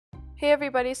Hey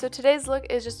everybody, so today's look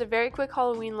is just a very quick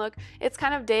Halloween look. It's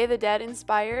kind of Day of the Dead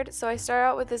inspired, so I start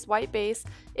out with this white base.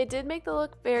 It did make the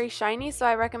look very shiny, so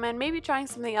I recommend maybe trying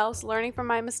something else, learning from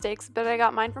my mistakes, but I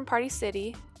got mine from Party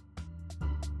City.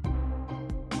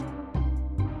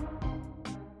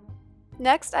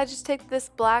 Next, I just take this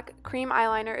black cream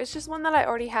eyeliner. It's just one that I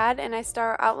already had, and I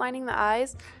start outlining the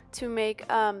eyes to make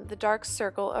the dark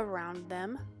circle around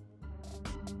them.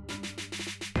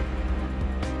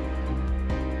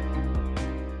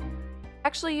 I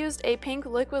actually used a pink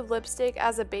liquid lipstick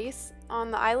as a base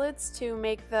on the eyelids to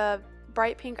make the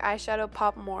bright pink eyeshadow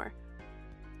pop more.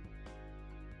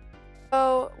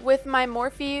 So with my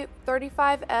Morphe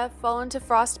 35F Fall into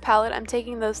Frost palette, I'm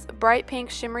taking this bright pink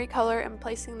shimmery color and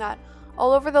placing that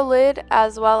all over the lid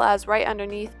as well as right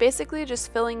underneath, basically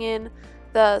just filling in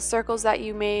the circles that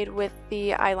you made with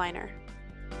the eyeliner.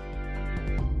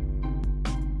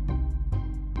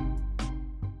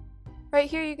 Right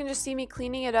here you can just see me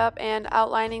cleaning it up and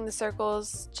outlining the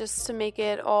circles just to make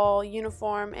it all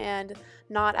uniform and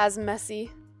not as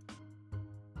messy.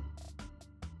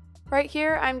 Right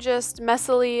here I'm just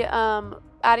messily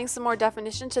adding some more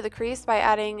definition to the crease by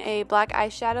adding a black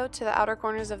eyeshadow to the outer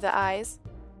corners of the eyes.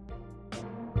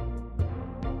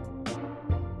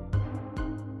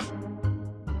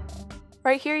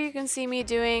 Right here you can see me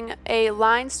doing a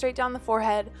line straight down the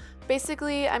forehead.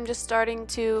 Basically, I'm just starting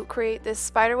to create this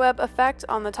spiderweb effect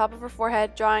on the top of her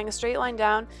forehead, drawing a straight line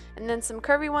down, and then some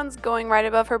curvy ones going right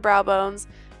above her brow bones.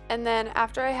 And then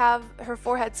after I have her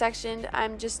forehead sectioned,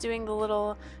 I'm just doing the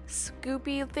little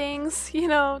scoopy things,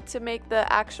 to make the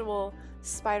actual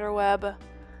spiderweb.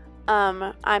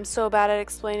 I'm so bad at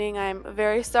explaining, I'm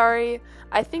very sorry.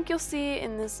 I think you'll see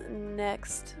in this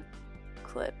next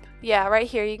clip. Yeah, right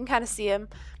here, you can kind of see him.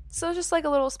 So just like a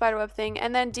little spiderweb thing,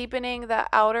 and then deepening the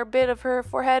outer bit of her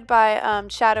forehead by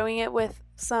shadowing it with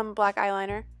some black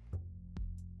eyeliner.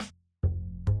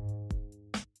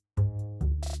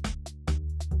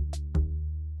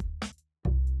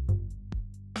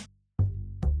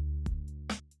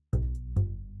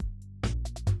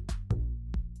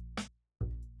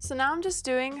 So now I'm just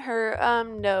doing her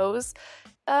nose.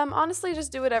 Honestly,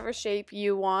 just do whatever shape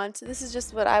you want. This is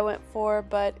just what I went for,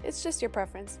 but it's just your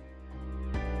preference.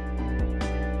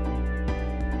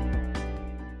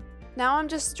 Now I'm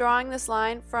just drawing this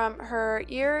line from her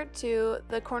ear to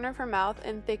the corner of her mouth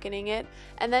and thickening it,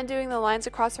 and then doing the lines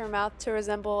across her mouth to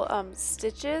resemble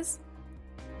stitches.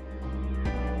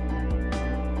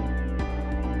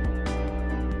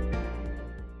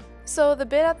 So the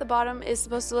bit at the bottom is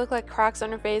supposed to look like cracks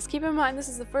on her face. Keep in mind this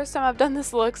is the first time I've done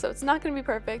this look, so it's not going to be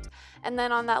perfect. And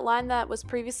then on that line that was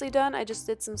previously done, I just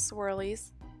did some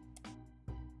swirlies.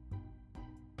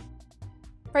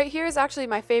 Right here is actually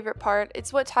my favorite part.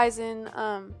 It's what ties in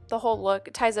the whole look.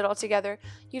 It ties it all together.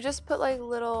 You just put like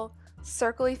little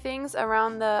circly things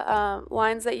around the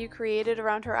lines that you created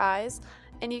around her eyes.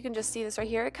 And you can just see this right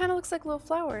here. It kind of looks like little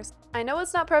flowers. I know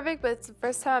it's not perfect, but it's the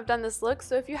first time I've done this look.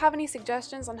 So if you have any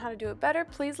suggestions on how to do it better,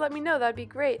 please let me know. That'd be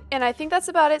great. And I think that's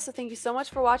about it. So thank you so much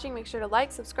for watching. Make sure to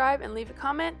like, subscribe, and leave a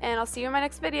comment. And I'll see you in my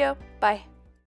next video. Bye.